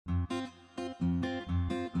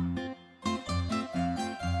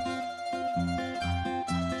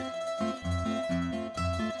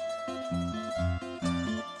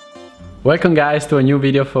Welcome guys to a new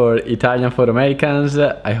video for Italian for Americans.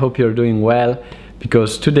 I hope you're doing well,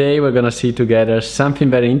 because today we're gonna see together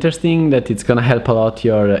something very interesting that it's gonna help a lot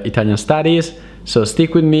your Italian studies. So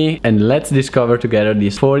stick with me and let's discover together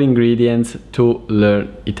these 4 ingredients to learn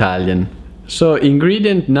Italian. So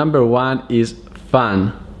ingredient number 1 is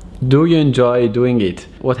fun. Do you enjoy doing it?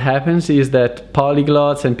 What happens is that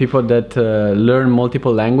polyglots and people that learn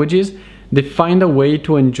multiple languages, they find a way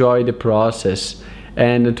to enjoy the process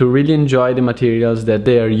and to really enjoy the materials that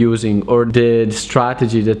they are using or the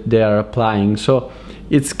strategy that they are applying. So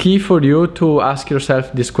it's key for you to ask yourself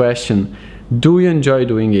this question: do you enjoy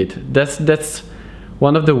doing it? That's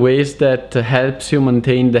one of the ways that helps you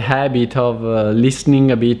maintain the habit of listening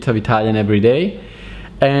a bit of Italian every day.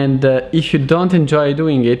 And if you don't enjoy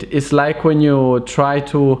doing it, it's like when you try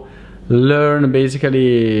to learn,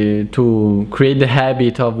 basically to create the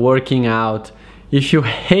habit of working out. If you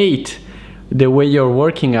hate the way you're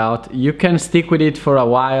working out, you can stick with it for a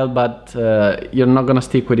while, but you're not gonna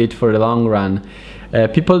stick with it for the long run.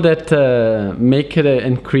 People that make it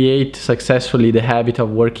and create successfully the habit of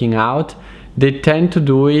working out, they tend to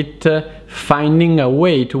do it finding a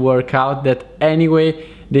way to work out that anyway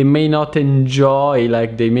they may not enjoy,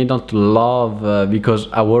 like they may not love, because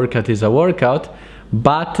a workout is a workout,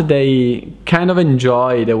 but they kind of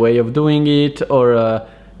enjoy the way of doing it, or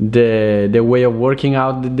the way of working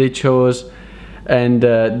out that they chose. And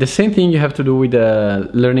the same thing you have to do with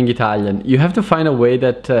learning Italian. You have to find a way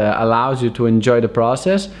that allows you to enjoy the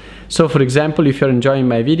process. So for example, if you're enjoying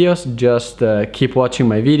my videos, just keep watching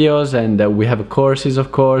my videos, and we have courses,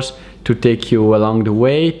 of course, to take you along the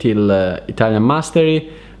way till Italian mastery.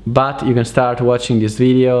 But you can start watching these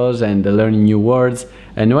videos and learning new words,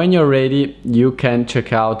 and when you're ready you can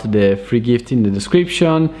check out the free gift in the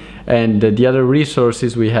description and the other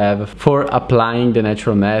resources we have for applying the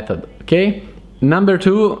natural method, okay? Number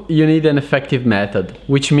 2, you need an effective method,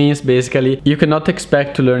 which means basically you cannot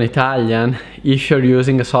expect to learn Italian if you're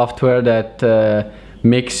using a software that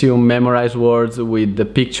makes you memorize words with the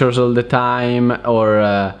pictures all the time,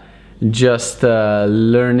 or just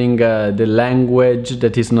learning the language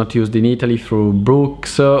that is not used in Italy through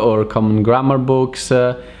books or common grammar books,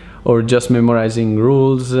 or just memorizing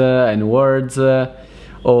rules and words,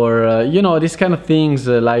 or you know, these kind of things,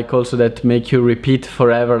 like also that make you repeat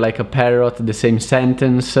forever like a parrot the same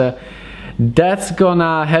sentence. That's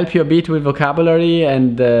gonna help you a bit with vocabulary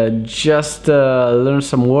and just learn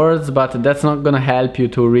some words, but that's not gonna help you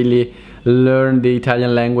to really learn the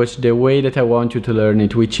Italian language the way that I want you to learn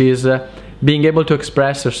it, which is being able to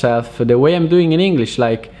express yourself the way I'm doing in English,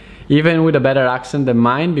 like even with a better accent than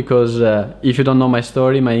mine, because if you don't know my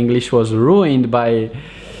story, my English was ruined by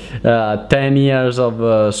 10 years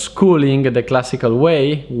of schooling the classical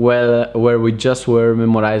way, where we just were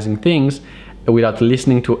memorizing things without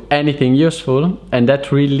listening to anything useful, and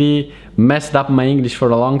that really messed up my English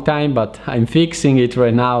for a long time. But I'm fixing it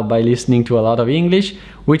right now by listening to a lot of English,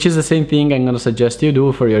 which is the same thing I'm gonna suggest you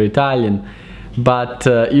do for your Italian. But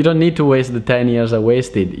you don't need to waste the 10 years I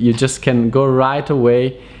wasted. You just can go right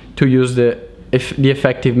away to use the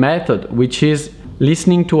effective method, which is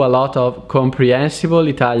listening to a lot of comprehensible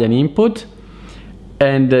Italian input.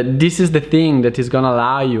 And this is the thing that is gonna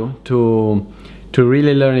allow you to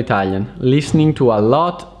really learn Italian, listening to a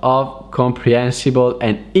lot of comprehensible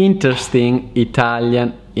and interesting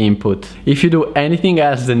Italian input. If you do anything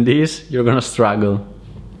else than this, you're gonna struggle.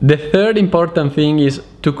 The third important thing is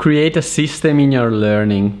to create a system in your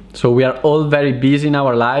learning. So we are all very busy in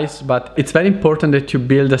our lives, but it's very important that you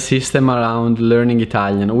build a system around learning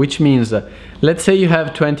Italian, which means, let's say you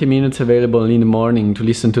have 20 minutes available in the morning to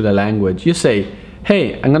listen to the language. You say,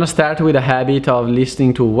 hey, I'm gonna start with a habit of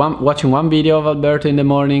listening to watching one video of Alberto in the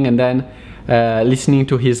morning, and then listening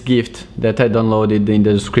to his gift that I downloaded in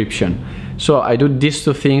the description. So I do these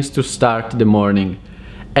 2 things to start the morning.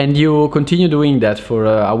 And you continue doing that for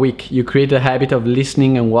a week. You create a habit of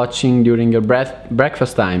listening and watching during your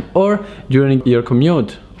breakfast time, or during your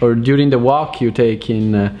commute, or during the walk you take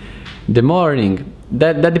in the morning.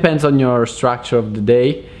 That depends on your structure of the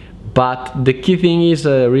day. But the key thing is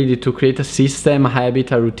really to create a system, a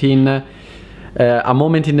habit, a routine, a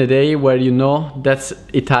moment in the day where you know that's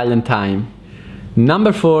Italian time.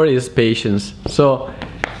 Number 4 is patience. So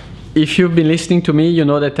if you've been listening to me, you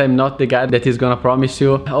know that I'm not the guy that is gonna promise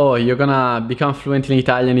you, oh, you're gonna become fluent in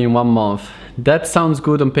Italian in 1 month. That sounds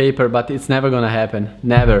good on paper, but it's never gonna happen.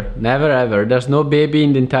 Never, never ever. There's no baby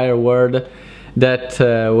in the entire world that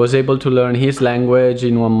was able to learn his language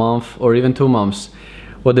in 1 month or even 2 months.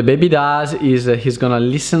 What the baby does is he's gonna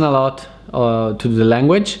listen a lot to the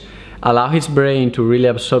language, allow his brain to really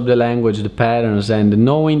absorb the language, the patterns, and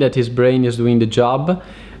knowing that his brain is doing the job,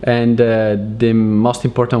 and the most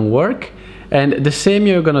important work. And the same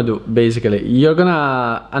you're gonna do, basically. You're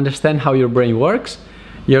gonna understand how your brain works.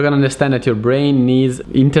 You're gonna understand that your brain needs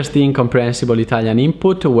interesting, comprehensible Italian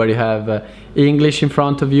input, where you have English in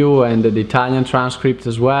front of you and the Italian transcript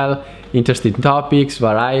as well, interesting topics,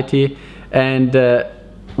 variety, and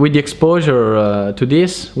with the exposure to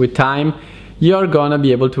this, with time, you're gonna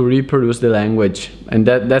be able to reproduce the language, and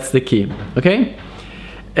that's the key, okay?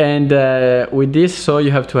 And with this, so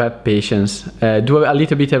you have to have patience. Do a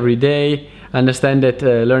little bit every day. Understand that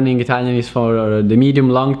learning Italian is for the medium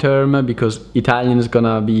long term, because Italian is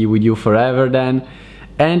gonna be with you forever then.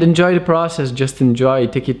 And enjoy the process, just enjoy,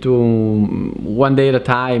 take it to one day at a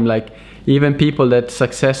time. Like, even people that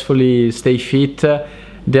successfully stay fit,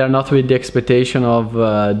 they are not with the expectation of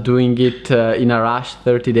doing it in a rush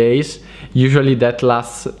 30 days. Usually that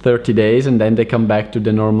lasts 30 days and then they come back to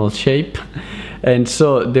the normal shape. And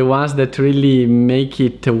so the ones that really make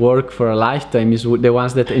it work for a lifetime is the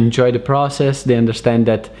ones that enjoy the process. They understand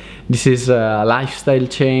that this is a lifestyle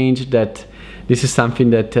change, that this is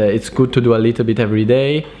something that it's good to do a little bit every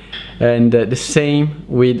day. And the same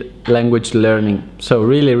with language learning. So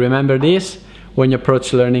really remember this when you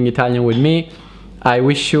approach learning Italian with me. I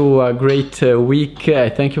wish you a great week.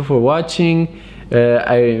 Thank you for watching.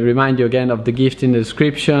 I remind you again of the gift in the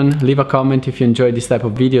description. Leave a comment if you enjoy this type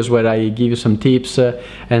of videos where I give you some tips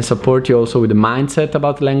and support you also with the mindset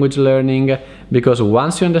about language learning, because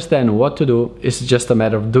once you understand what to do, it's just a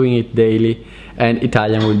matter of doing it daily and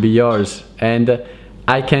Italian will be yours. And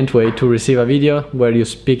I can't wait to receive a video where you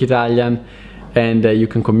speak Italian and you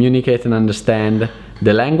can communicate and understand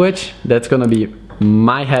the language. That's gonna be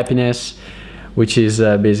my happiness, which is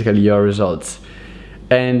basically your results.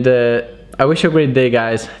 And I wish you a great day,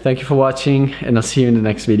 guys. Thank you for watching, and I'll see you in the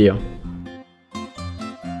next video.